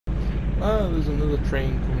Oh, there's another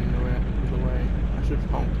train coming the other way. I should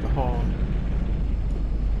honk the horn.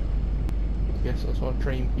 I guess that's what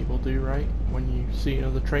train people do, right? When you see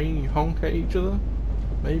another train, you honk at each other?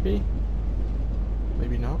 Maybe?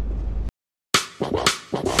 Maybe not.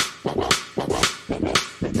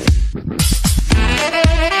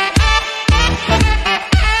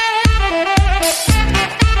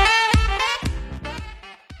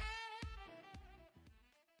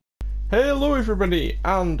 Hello everybody,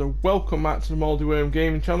 and welcome back to the MoldyWorm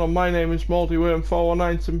gaming channel. My name is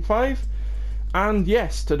MoldyWorm41975, and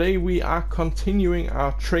yes, today we are continuing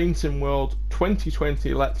our Train Sim World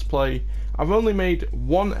 2020 Let's Play. I've only made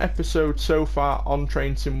one episode so far on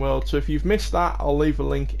Train Sim World, so if you've missed that, I'll leave a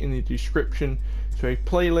link in the description to a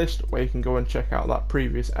playlist where you can go and check out that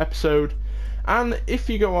previous episode. And if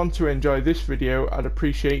you go on to enjoy this video, I'd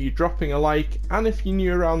appreciate you dropping a like, and if you're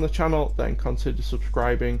new around the channel, then consider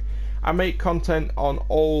subscribing. I make content on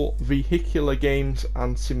all vehicular games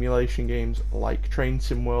and simulation games like Train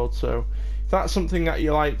Sim World, so if that's something that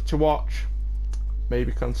you like to watch,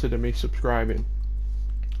 maybe consider me subscribing.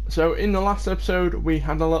 So in the last episode we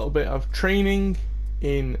had a little bit of training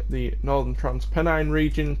in the Northern Transpennine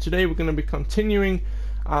region. Today we're going to be continuing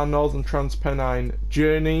our Northern Transpennine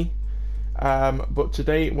journey, but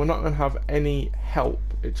today we're not going to have any help.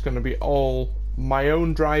 It's going to be all my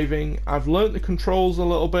own driving. I've learnt the controls a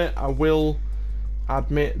little bit. I will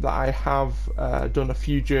admit that I have done a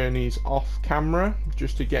few journeys off camera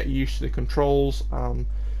just to get used to the controls and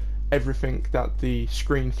everything that the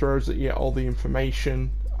screen throws at you, all the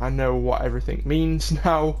information. I know what everything means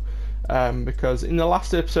now, because in the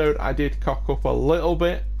last episode I did cock up a little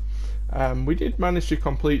bit. We did manage to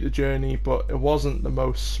complete the journey, but it wasn't the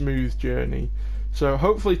most smooth journey. So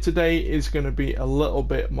hopefully today is going to be a little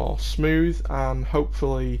bit more smooth and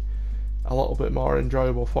hopefully a little bit more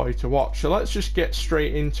enjoyable for you to watch. So let's just get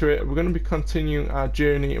straight into it. We're going to be continuing our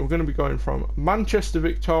journey. We're going to be going from Manchester,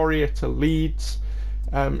 Victoria to Leeds.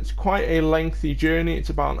 It's quite a lengthy journey. It's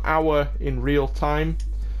about an hour in real time.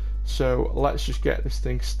 So let's just get this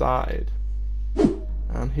thing started.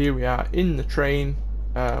 And here we are in the train.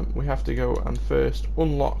 We have to go and first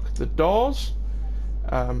unlock the doors.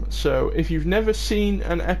 So if you've never seen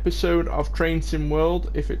an episode of Train Sim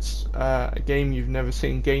World, if it's a game you've never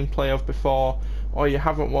seen gameplay of before, or you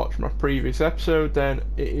haven't watched my previous episode, then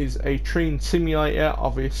it is a train simulator,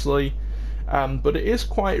 obviously, but it is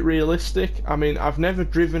quite realistic. I mean, I've never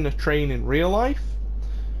driven a train in real life,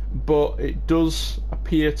 but it does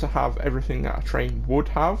appear to have everything that a train would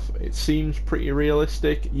have. It seems pretty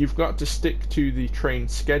realistic. You've got to stick to the train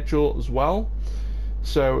schedule as well,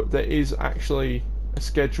 so there is actually a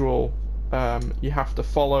schedule you have to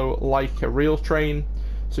follow like a real train.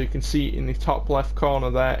 So you can see in the top left corner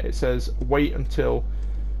there it says wait until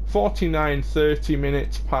 49:30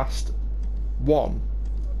 minutes past 1,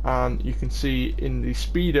 and you can see in the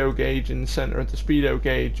speedo gauge, in the center of the speedo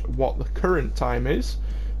gauge, what the current time is.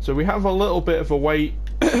 So we have a little bit of a wait.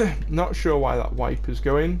 Not sure why that wiper's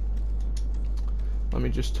going. Let me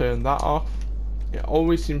just turn that off. It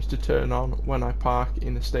always seems to turn on when I park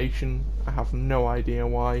in a station. I have no idea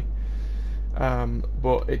why.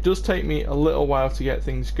 But it does take me a little while to get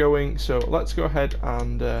things going. So let's go ahead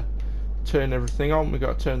and turn everything on. We've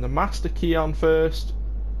got to turn the master key on first.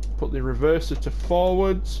 Put the reverser to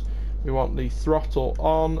forwards. We want the throttle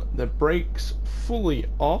on. The brakes fully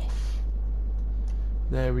off.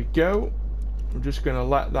 There we go. I'm just going to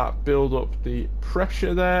let that build up the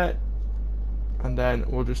pressure there. And then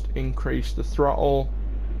we'll just increase the throttle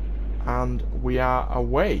and we are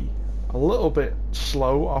away. A little bit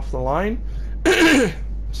slow off the line,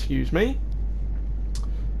 excuse me,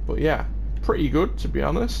 but yeah, pretty good to be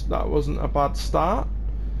honest. That wasn't a bad start,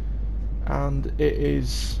 and it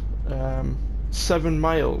is 7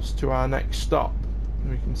 miles to our next stop.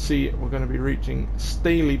 We can see we're going to be reaching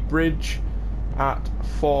Staley Bridge at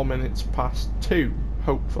 4 minutes past 2,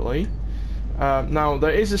 hopefully. Now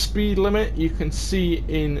there is a speed limit. You can see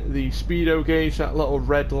in the speedo gauge, that little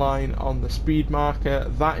red line on the speed marker,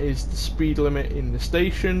 that is the speed limit in the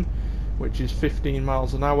station, which is 15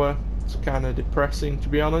 miles an hour. It's kind of depressing to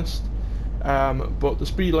be honest, but the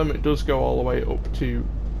speed limit does go all the way up to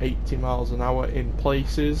 80 miles an hour in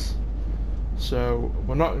places. So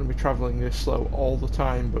we're not going to be travelling this slow all the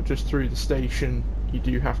time, but just through the station you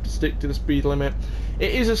do have to stick to the speed limit.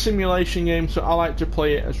 It is a simulation game, so I like to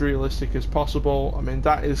play it as realistic as possible. I mean,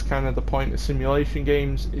 that is kind of the point of simulation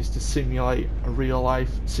games, is to simulate a real life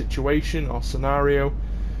situation or scenario.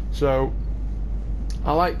 So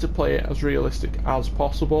I like to play it as realistic as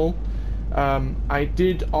possible. I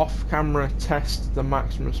did off-camera test the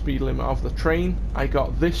maximum speed limit of the train. I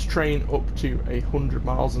got this train up to 100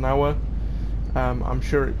 miles an hour. I'm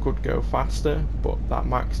sure it could go faster, but that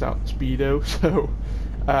maxed out the speedo. So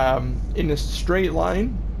in a straight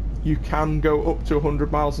line, you can go up to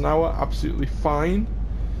 100 miles an hour, absolutely fine.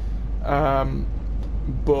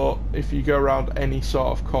 But if you go around any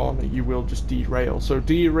sort of corner, you will just derail. So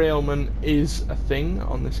derailment is a thing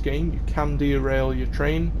on this game. You can derail your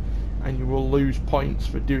train, and you will lose points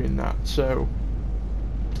for doing that. So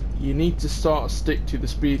you need to sort of stick to the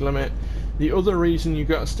speed limit. The other reason you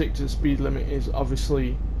got to stick to the speed limit is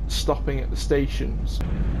obviously stopping at the stations.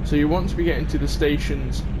 So you want to be getting to the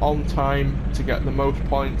stations on time to get the most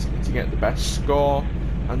points and to get the best score,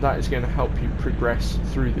 and that is going to help you progress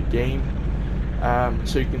through the game.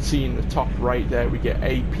 So you can see in the top right there we get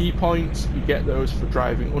AP points. You get those for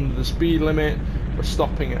driving under the speed limit, for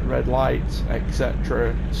stopping at red lights,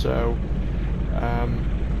 etc. So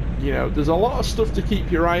you know, there's a lot of stuff to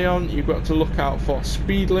keep your eye on. You've got to look out for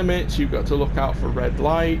speed limits, you've got to look out for red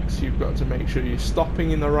lights, you've got to make sure you're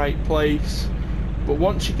stopping in the right place. But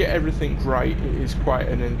once you get everything right, it is quite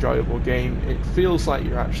an enjoyable game. It feels like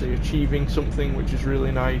you're actually achieving something, which is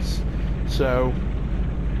really nice. So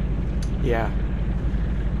yeah,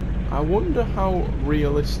 I wonder how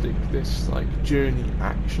realistic this journey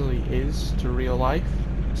actually is to real life.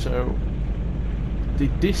 So the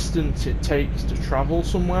distance it takes to travel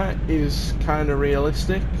somewhere is kind of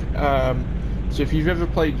realistic. So if you've ever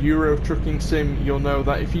played Euro Trucking Sim, you'll know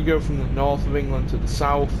that if you go from the north of England to the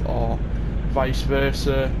south, or vice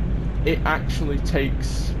versa, it actually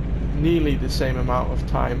takes nearly the same amount of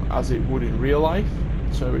time as it would in real life.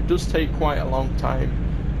 So it does take quite a long time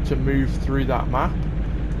to move through that map.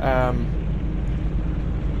 I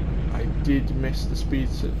did miss the speed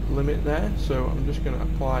limit there, so I'm just going to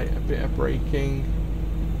apply a bit of braking.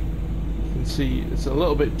 You can see it's a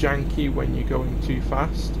little bit janky when you're going too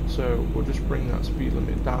fast, so we'll just bring that speed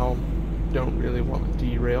limit down. Don't really want a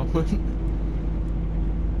derailment.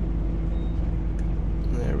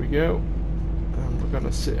 There we go. And we're going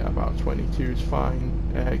to sit at about 22 is fine.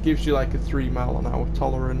 It gives you like a 3 mile an hour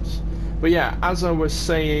tolerance. But yeah, as I was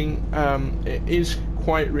saying, it is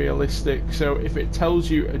quite realistic. So if it tells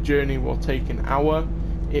you a journey will take an hour,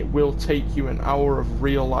 it will take you an hour of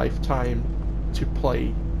real life time to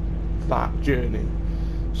play that journey.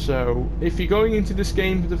 So if you're going into this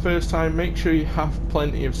game for the first time, make sure you have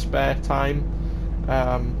plenty of spare time,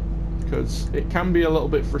 because it can be a little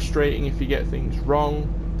bit frustrating if you get things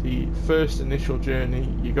wrong. The first initial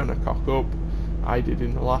journey you're gonna cock up. I did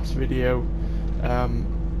in the last video.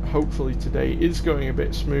 Hopefully today is going a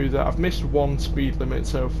bit smoother. I've missed one speed limit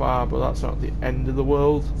so far, but that's not the end of the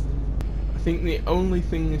world. I think the only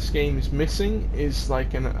thing this game is missing is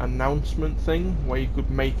like an announcement thing where you could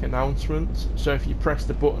make announcements. So if you press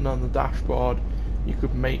the button on the dashboard, you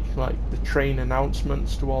could make like the train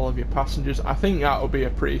announcements to all of your passengers. I think that would be a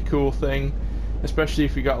pretty cool thing, especially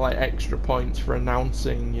if you got like extra points for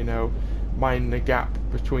announcing, you know, mind the gap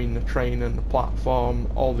between the train and the platform,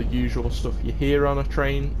 all the usual stuff you hear on a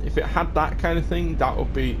train. If it had that kind of thing, that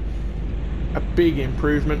would be a big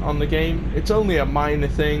improvement on the game. It's only a minor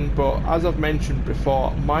thing, but as I've mentioned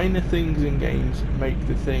before, minor things in games make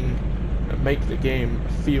the game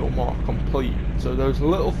feel more complete. So those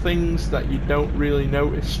little things that you don't really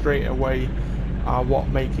notice straight away are what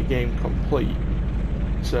make a game complete.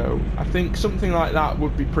 So I think something like that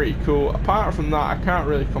would be pretty cool. Apart from that, I can't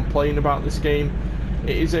really complain about this game.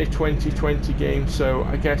 It is a 2020 game, so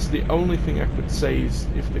I guess the only thing I could say is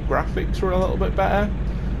if the graphics were a little bit better,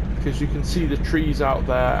 because you can see the trees out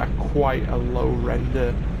there are quite a low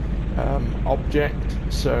render object.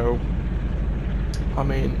 So I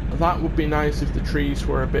mean, that would be nice if the trees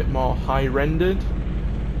were a bit more high rendered.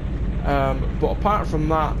 But apart from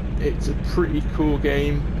that, it's a pretty cool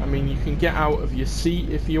game. I mean, you can get out of your seat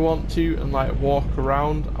if you want to and like walk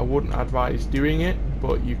around. I wouldn't advise doing it,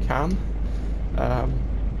 but you can.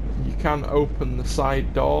 You can open the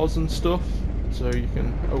side doors and stuff, so you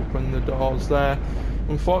can open the doors there.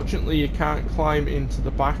 Unfortunately, you can't climb into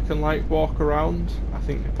the back and like walk around. I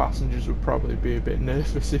think the passengers would probably be a bit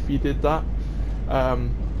nervous if you did that.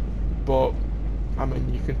 But I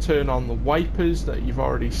mean, you can turn on the wipers that you've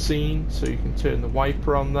already seen, so you can turn the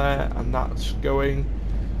wiper on there and that's going.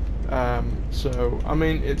 So I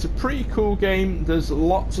mean, it's a pretty cool game. There's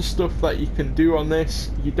lots of stuff that you can do on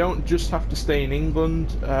this. You don't just have to stay in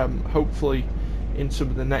England. Hopefully in some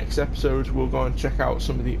of the next episodes we'll go and check out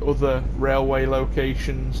some of the other railway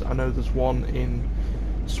locations. I know there's one in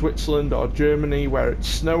Switzerland or Germany where it's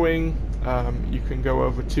snowing. You can go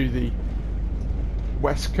over to the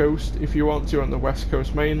West Coast if you want to, on the West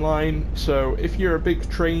Coast main line. So if you're a big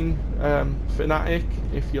train fanatic,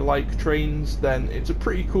 if you like trains, then it's a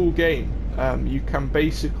pretty cool game. You can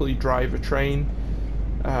basically drive a train.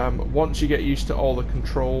 Once you get used to all the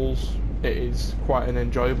controls, it is quite an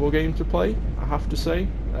enjoyable game to play, I have to say.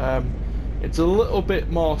 It's a little bit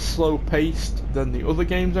more slow paced than the other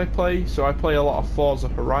games I play. So I play a lot of Forza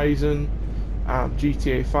Horizon and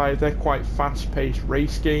GTA 5. They're quite fast paced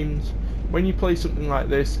race games. When you play something like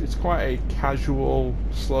this, it's quite a casual,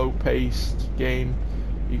 slow paced game.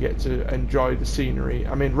 You get to enjoy the scenery.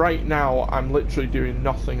 I mean, right now I'm literally doing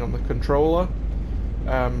nothing on the controller.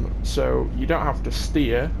 So you don't have to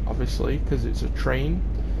steer, obviously, because it's a train.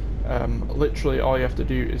 Literally all you have to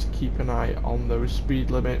do is keep an eye on those speed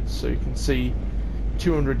limits. So you can see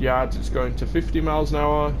 200 yards it's going to 50 miles an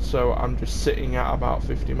hour, so I'm just sitting at about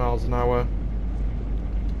 50 miles an hour.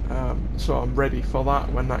 So I'm ready for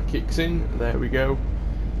that when that kicks in. There we go.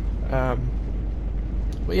 But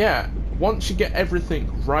yeah, once you get everything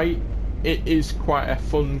right, it is quite a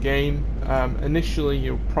fun game. Initially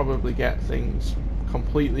you'll probably get things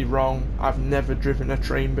completely wrong. I've never driven a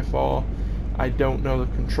train before. I don't know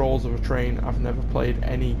the controls of a train. I've never played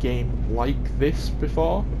any game like this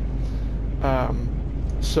before.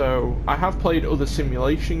 So I have played other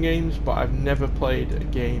simulation games, but I've never played a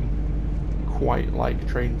game quite like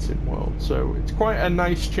Train Sim World. So it's quite a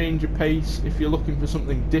nice change of pace. If you're looking for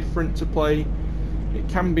something different to play, it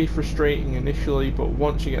can be frustrating initially, but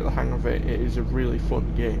once you get the hang of it, it is a really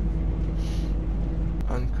fun game.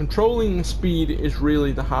 And controlling the speed is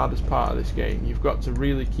really the hardest part of this game. You've got to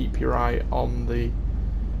really keep your eye on the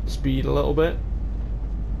speed a little bit.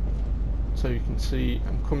 So you can see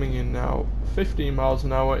I'm coming in now 15 miles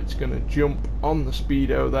an hour. It's going to jump on the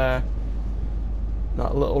speedo there.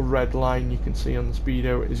 That little red line you can see on the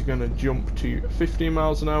speedo is going to jump to 15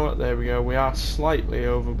 miles an hour. There we go. We are slightly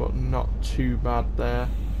over, but not too bad there.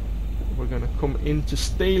 We're going to come into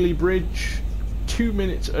Staley Bridge 2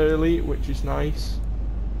 minutes early, which is nice.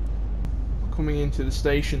 Coming into the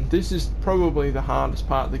station, this is probably the hardest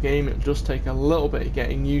part of the game. It does take a little bit of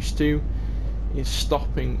getting used to, is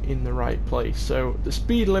stopping in the right place. So the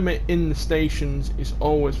speed limit in the stations is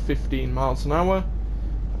always 15 miles an hour.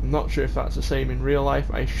 I'm not sure if that's the same in real life.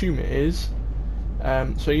 I assume it is.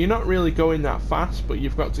 So you're not really going that fast, but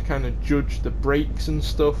you've got to kind of judge the brakes and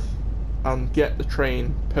stuff and get the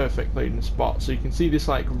train perfectly in the spot. So you can see this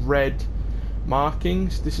like red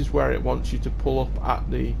markings. This is where it wants you to pull up at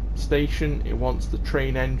the station. It wants the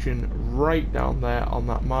train engine right down there on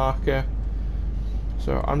that marker.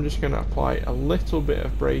 So I'm just going to apply a little bit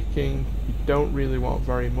of braking. You don't really want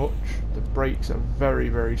very much. The brakes are very,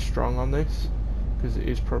 very strong on this because it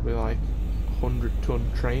is probably like a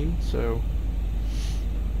 100-ton train. So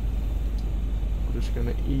I'm just going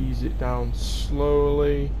to ease it down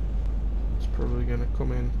slowly. It's probably going to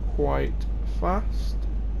come in quite fast.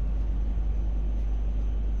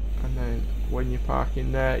 And then when you park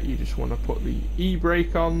in there, you just want to put the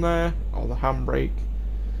e-brake on there, or the handbrake,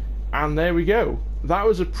 and there we go. That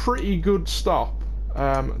was a pretty good stop.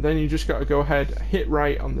 Then you just got to go ahead, hit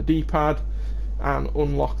right on the D-pad, and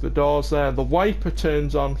unlock the doors there. The wiper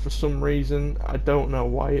turns on for some reason. I don't know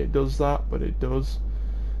why it does that, but it does.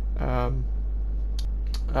 But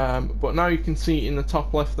now you can see in the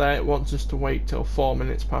top left there, it wants us to wait till 4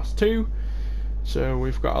 minutes past 2. So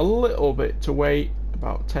we've got a little bit to wait.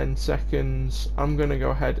 About 10 seconds. I'm going to go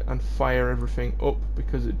ahead and fire everything up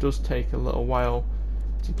because it does take a little while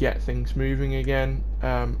to get things moving again.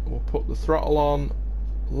 We'll put the throttle on,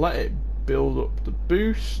 let it build up the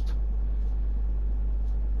boost.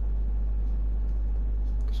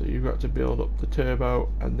 So you've got to build up the turbo,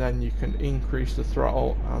 and then you can increase the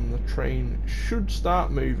throttle and the train should start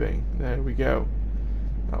moving. There we go.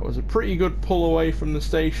 That was a pretty good pull away from the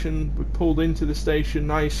station. We pulled into the station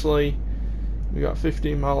nicely. We got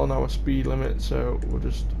 15 mile an hour speed limit, so we'll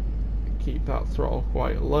just keep that throttle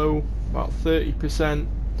quite low, about 30%.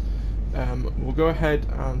 We'll go ahead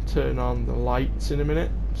and turn on the lights in a minute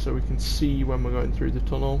so we can see when we're going through the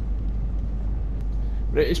tunnel.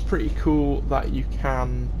 But it is pretty cool that you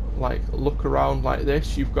can like look around like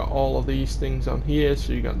this. You've got all of these things on here,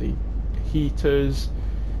 so you've got the heaters,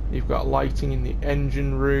 you've got lighting in the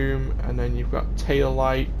engine room, and then you've got tail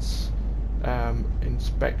lights.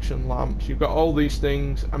 Inspection lamps. You've got all these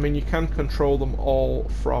things. I mean, you can control them all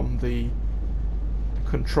from the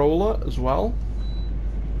controller as well,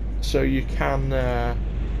 so you can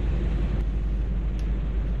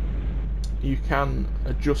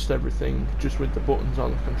adjust everything just with the buttons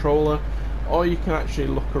on the controller, or you can actually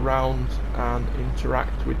look around and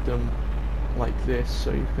interact with them like this,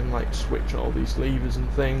 so you can like switch all these levers and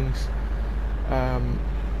things.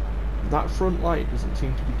 That front light doesn't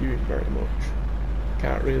seem to be doing very much.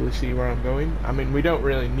 Can't really see where I'm going. I mean, we don't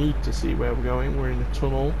really need to see where we're going. We're in a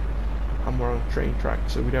tunnel and we're on a train track,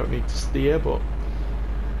 so we don't need to steer, but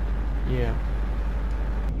yeah.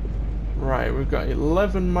 Right, we've got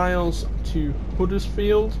 11 miles to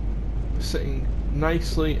Huddersfield, sitting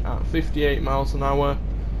nicely at 58 miles an hour.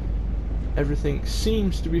 Everything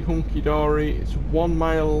seems to be hunky-dory. It's 1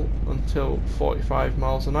 mile until 45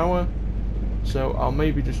 miles an hour, so I'll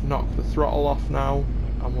maybe just knock the throttle off now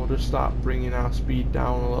and we'll just start bringing our speed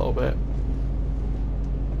down a little bit,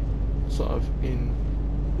 sort of in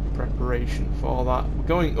preparation for that. We're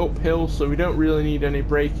going uphill, so we don't really need any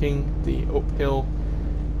braking. The uphill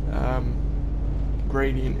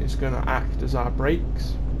gradient is going to act as our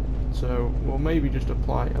brakes, so we'll maybe just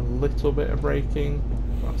apply a little bit of braking,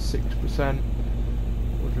 about 6%.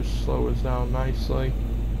 Will just slow us down nicely.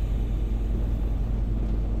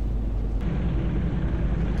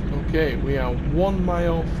 Okay, we are 1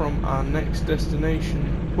 mile from our next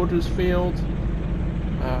destination, Huddersfield.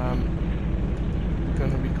 We're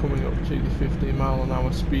going to be coming up to the 50 mile an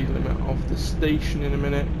hour speed limit of the station in a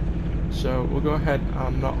minute, so we'll go ahead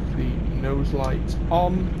and knock the nose lights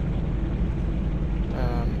on.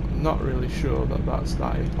 Not really sure that that's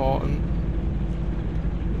that important.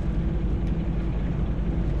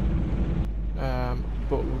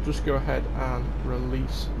 But we'll just go ahead and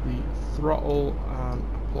release the throttle and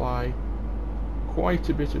apply quite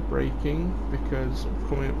a bit of braking, because we're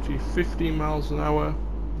coming up to 15 miles an hour,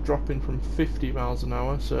 dropping from 50 miles an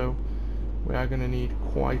hour, so we are going to need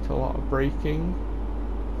quite a lot of braking.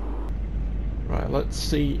 Right, let's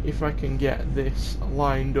see if I can get this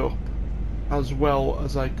lined up as well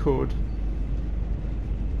as I could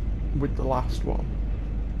with the last one.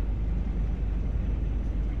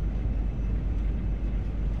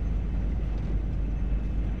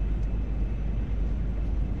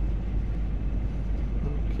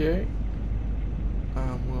 Okay,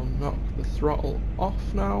 and we'll knock the throttle off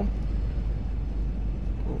now.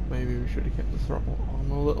 Oh, maybe we should have kept the throttle on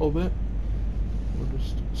a little bit. We'll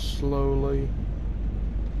just slowly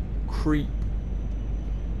creep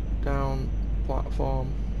down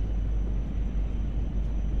platform.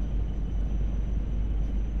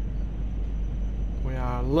 We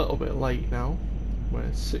are a little bit late now.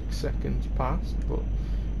 We're 6 seconds past, but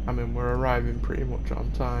I mean, we're arriving pretty much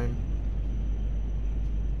on time.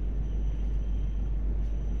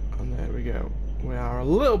 And there we go. We are a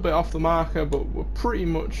little bit off the marker, but we're pretty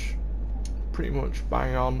much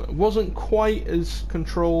bang on. It wasn't quite as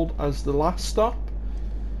controlled as the last stop.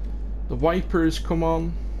 The wiper has come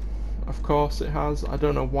on. Of course it has. I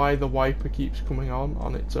don't know why the wiper keeps coming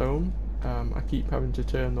on its own. I keep having to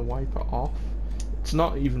turn the wiper off. It's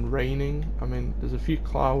not even raining. I mean, there's a few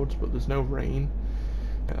clouds, but there's no rain.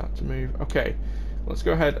 Get that to move. Okay, let's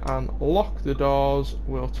go ahead and lock the doors.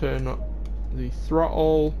 We'll turn up the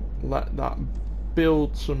throttle, let that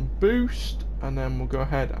build some boost, and then we'll go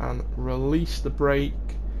ahead and release the brake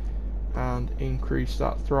and increase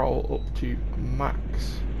that throttle up to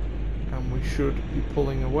max, and we should be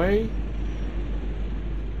pulling away.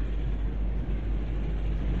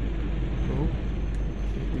 Oh,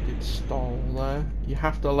 I think we did stall there. You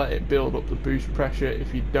have to let it build up the boost pressure.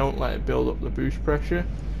 If you don't let it build up the boost pressure,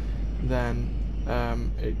 then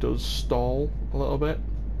it does stall a little bit.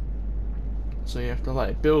 So you have to let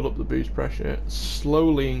it build up the boost pressure,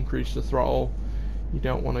 slowly increase the throttle. You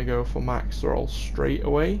don't want to go for max throttle straight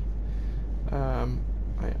away. I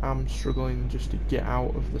am struggling just to get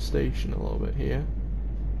out of the station a little bit here.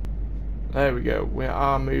 There we go, we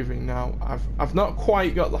are moving now. I've not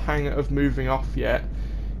quite got the hang of moving off yet.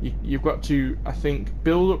 You've got to, I think,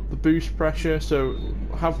 build up the boost pressure, so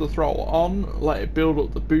have the throttle on, let it build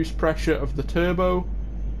up the boost pressure of the turbo,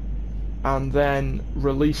 and then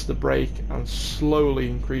release the brake and slowly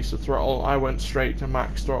increase the throttle. I went straight to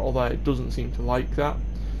max throttle there. It doesn't seem to like that.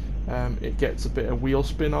 It gets a bit of wheel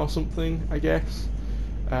spin or something, I guess.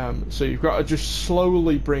 So you've got to just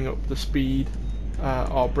slowly bring up the speed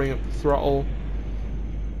or bring up the throttle,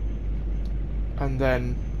 and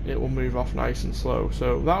then it will move off nice and slow.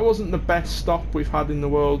 So that wasn't the best stop we've had in the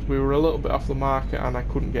world. We were a little bit off the marker and I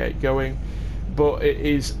couldn't get it going. But it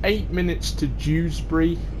is 8 minutes to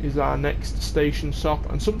Dewsbury is our next station stop.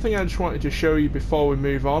 And something I just wanted to show you before we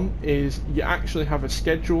move on is you actually have a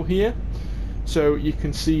schedule here. So you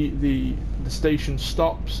can see the station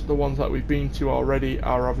stops. The ones that we've been to already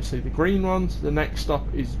are obviously the green ones. The next stop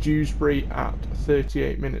is Dewsbury at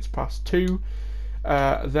 38 minutes past 2.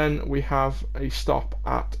 Then we have a stop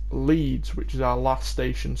at Leeds, which is our last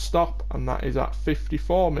station stop, and that is at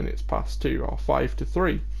 54 minutes past 2, or 5 to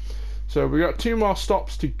 3. So we've got 2 more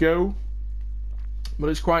stops to go, but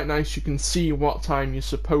it's quite nice. You can see what time you're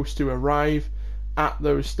supposed to arrive at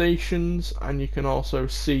those stations, and you can also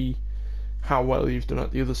see how well you've done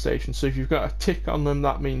at the other station. So if you've got a tick on them,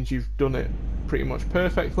 that means you've done it pretty much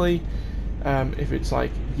perfectly. If it's like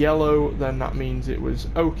yellow, then that means it was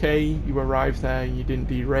okay, you arrived there and you didn't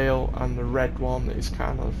derail, and the red one is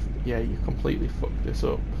kind of, yeah, you completely fucked this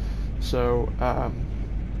up. So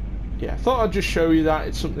yeah, I thought I'd just show you that.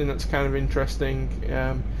 It's something that's kind of interesting,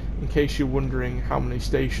 in case you're wondering how many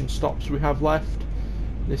station stops we have left.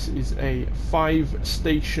 This is a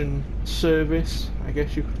 5-station service, I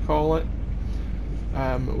guess you could call it.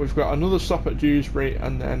 We've got another stop at Dewsbury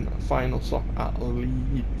and then a final stop at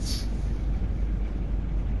Leeds.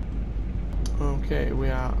 Okay, we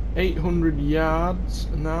are 800 yards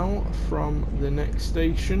now from the next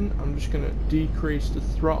station. I'm just going to decrease the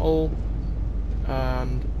throttle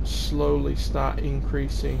and slowly start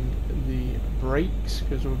increasing the brakes,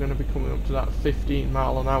 because we're going to be coming up to that 15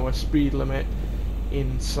 mph speed limit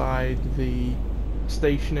inside the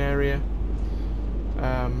station area.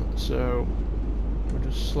 So we'll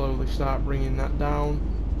just slowly start bringing that down.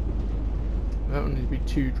 We don't need to be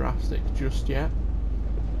too drastic just yet.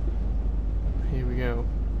 Here we go.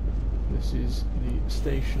 This is the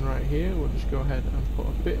station right here. We'll just go ahead and put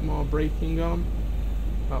a bit more braking on.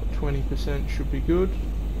 About 20% should be good.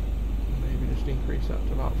 Maybe just increase that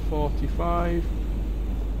to about 45.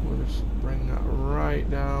 We'll just bring that right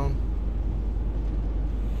down.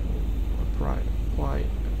 Apply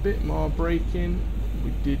a bit more braking.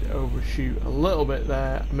 We did overshoot a little bit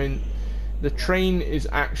there. I mean, the train is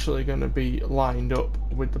actually going to be lined up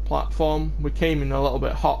with the platform. We came in a little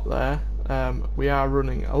bit hot there. We are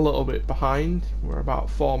running a little bit behind. We're about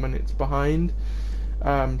 4 minutes behind.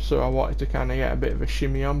 So I wanted to kind of get a bit of a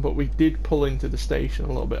shimmy on, but we did pull into the station a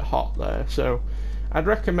little bit hot there. So I'd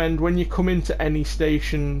recommend when you come into any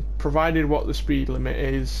station, provided what the speed limit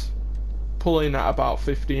is, pull in at about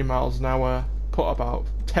 15 miles an hour, put about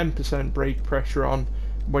 10% brake pressure on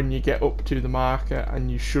when you get up to the marker, and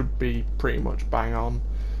you should be pretty much bang on,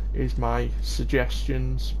 is my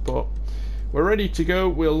suggestions. But we're ready to go.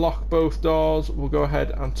 We'll lock both doors. We'll go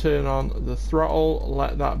ahead and turn on the throttle,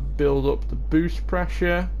 let that build up the boost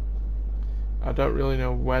pressure. I don't really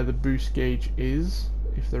know where the boost gauge is,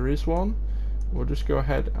 if there is one. We'll just go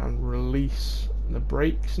ahead and release the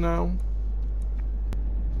brakes now.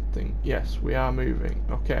 I think, yes, we are moving.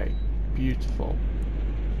 Okay, beautiful.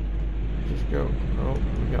 Just go. Oh,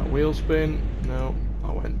 we got wheel spin. No,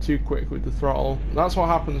 I went too quick with the throttle. That's what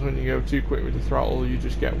happens when you go too quick with the throttle. You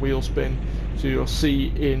just get wheel spin. So you'll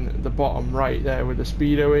see in the bottom right there where the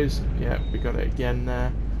speedo is. Yeah, we got it again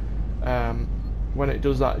there. When it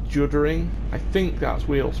does that juddering, I think that's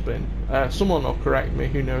wheel spin. Someone will correct me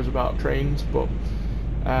who knows about trains, but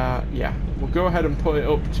yeah, we'll go ahead and put it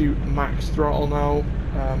up to max throttle now.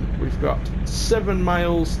 We've got 7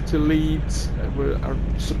 miles to Leeds. We're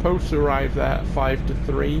supposed to arrive there at 5 to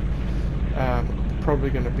 3.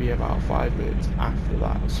 Probably going to be about 5 minutes after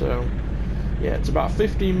that. So yeah, it's about a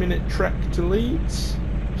 15-minute trek to Leeds.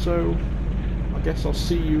 So I guess I'll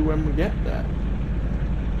see you when we get there.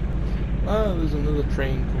 Oh, there's another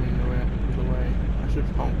train coming the other way. I should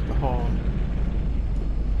honk the horn.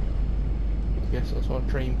 I guess that's what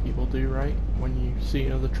train people do, right? When you see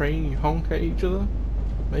another train, you honk at each other.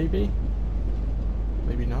 Maybe.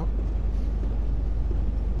 Maybe not.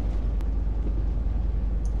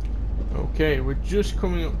 Okay, we're just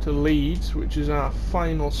coming up to Leeds, which is our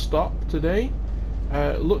final stop today.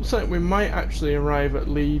 Looks like we might actually arrive at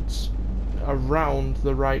Leeds around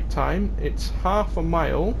the right time. It's half a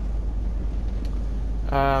mile,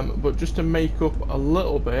 but just to make up a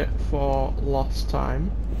little bit for lost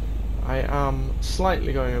time, I am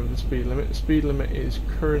slightly going over the speed limit. The speed limit is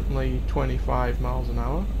currently 25 miles an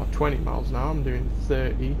hour, or 20 miles an hour. I'm doing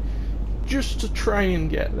 30. Just to try and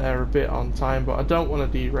get there a bit on time, but I don't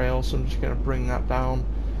want to derail, so I'm just going to bring that down,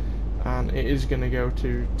 and it is going to go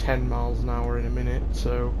to 10 miles an hour in a minute.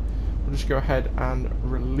 So we'll just go ahead and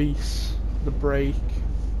release the brake,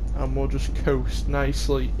 and we'll just coast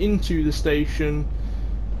nicely into the station.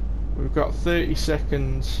 We've got 30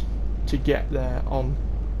 seconds to get there on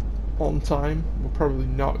time. We're probably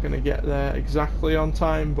not going to get there exactly on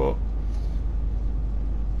time, but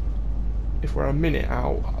if we're a minute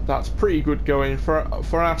out, that's pretty good going. For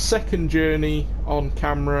our second journey on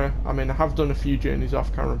camera, I mean, I have done a few journeys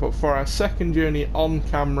off camera, but for our second journey on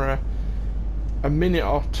camera, a minute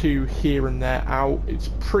or two here and there out, it's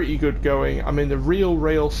pretty good going. I mean, the real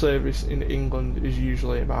rail service in England is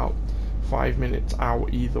usually about 5 minutes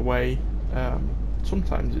out either way.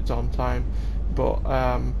 Sometimes it's on time, but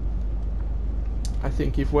I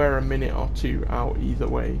think if we're a minute or two out either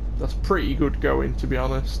way, that's pretty good going, to be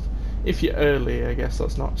honest. If you're early, I guess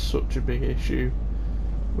that's not such a big issue.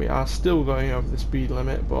 We are still going over the speed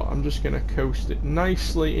limit, but I'm just going to coast it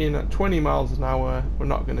nicely in at 20 miles an hour. We're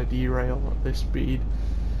not going to derail at this speed.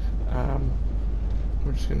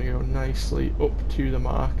 We're just going to go nicely up to the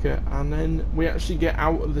marker, and then we actually get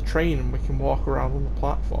out of the train and we can walk around on the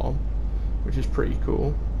platform, which is pretty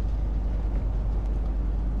cool.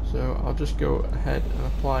 So I'll just go ahead and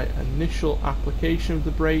apply initial application of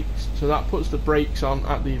the brakes. So that puts the brakes on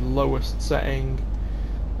at the lowest setting,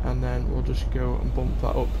 and then we'll just go and bump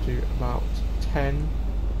that up to about 10.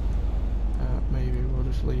 Maybe we'll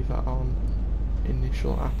just leave that on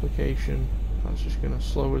initial application. That's just going to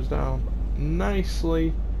slow us down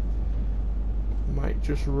nicely. Might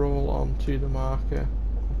just roll onto the marker,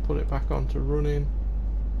 put it back onto running.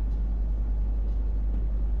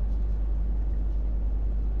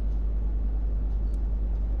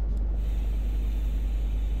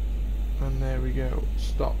 And there we go,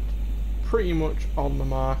 stopped pretty much on the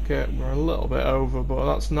marker. We're a little bit over, but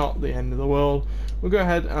that's not the end of the world. We'll go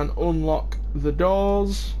ahead and unlock the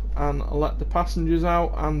doors and let the passengers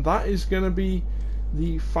out, and that is going to be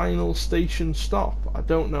the final station stop. I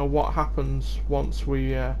don't know what happens once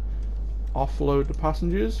we offload the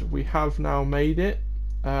passengers. We have now made it.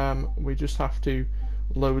 We just have to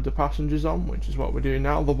load the passengers on, which is what we're doing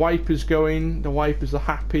now. The wiper's going, the wipers are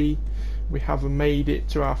happy. We haven't made it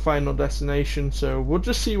to our final destination, so we'll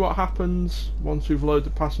just see what happens once we've loaded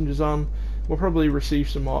the passengers on. We'll probably receive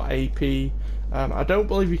some more AP. I don't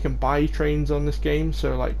believe you can buy trains on this game,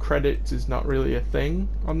 so like credits is not really a thing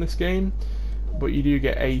on this game, but you do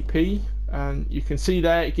get AP, and you can see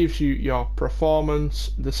there it gives you your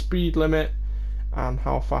performance, the speed limit, and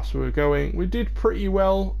how fast we were going. We did pretty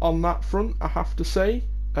well on that front, I have to say.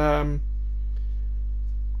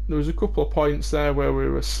 There was a couple of points there where we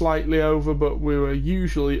were slightly over, but we were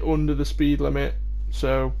usually under the speed limit.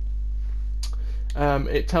 So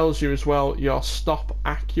it tells you as well your stop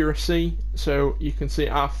accuracy. So you can see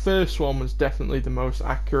our first one was definitely the most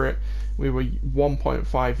accurate. We were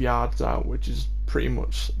 1.5 yards out, which is pretty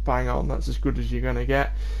much bang on. That's as good as you're going to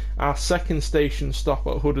get. Our second station stop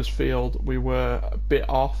at Huddersfield, we were a bit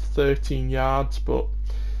off, 13 yards, but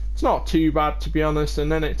it's not too bad, to be honest.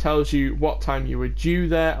 And then it tells you what time you were due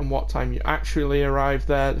there and what time you actually arrived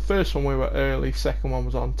there. The first one we were early, second one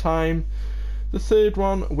was on time. The third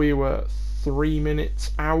one we were 3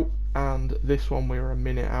 minutes out, and this one we were a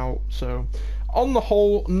minute out. So on the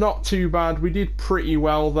whole, not too bad. We did pretty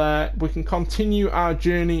well there. We can continue our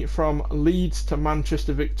journey from Leeds to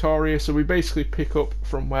Manchester Victoria, so we basically pick up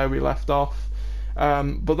from where we left off.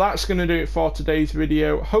 But that's going to do it for today's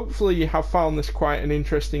video. Hopefully you have found this quite an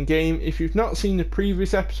interesting game. If you've not seen the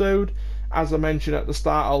previous episode, as I mentioned at the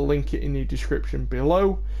start, I'll link it in the description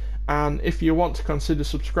below. And if you want to consider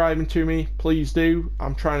subscribing to me, please do.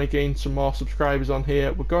 I'm trying to gain some more subscribers on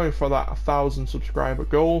here. We're going for that 1,000 subscriber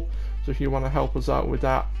goal, so if you want to help us out with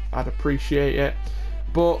that, I'd appreciate it.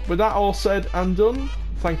 But with that all said and done,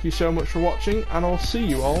 thank you so much for watching, and I'll see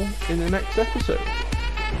you all in the next episode.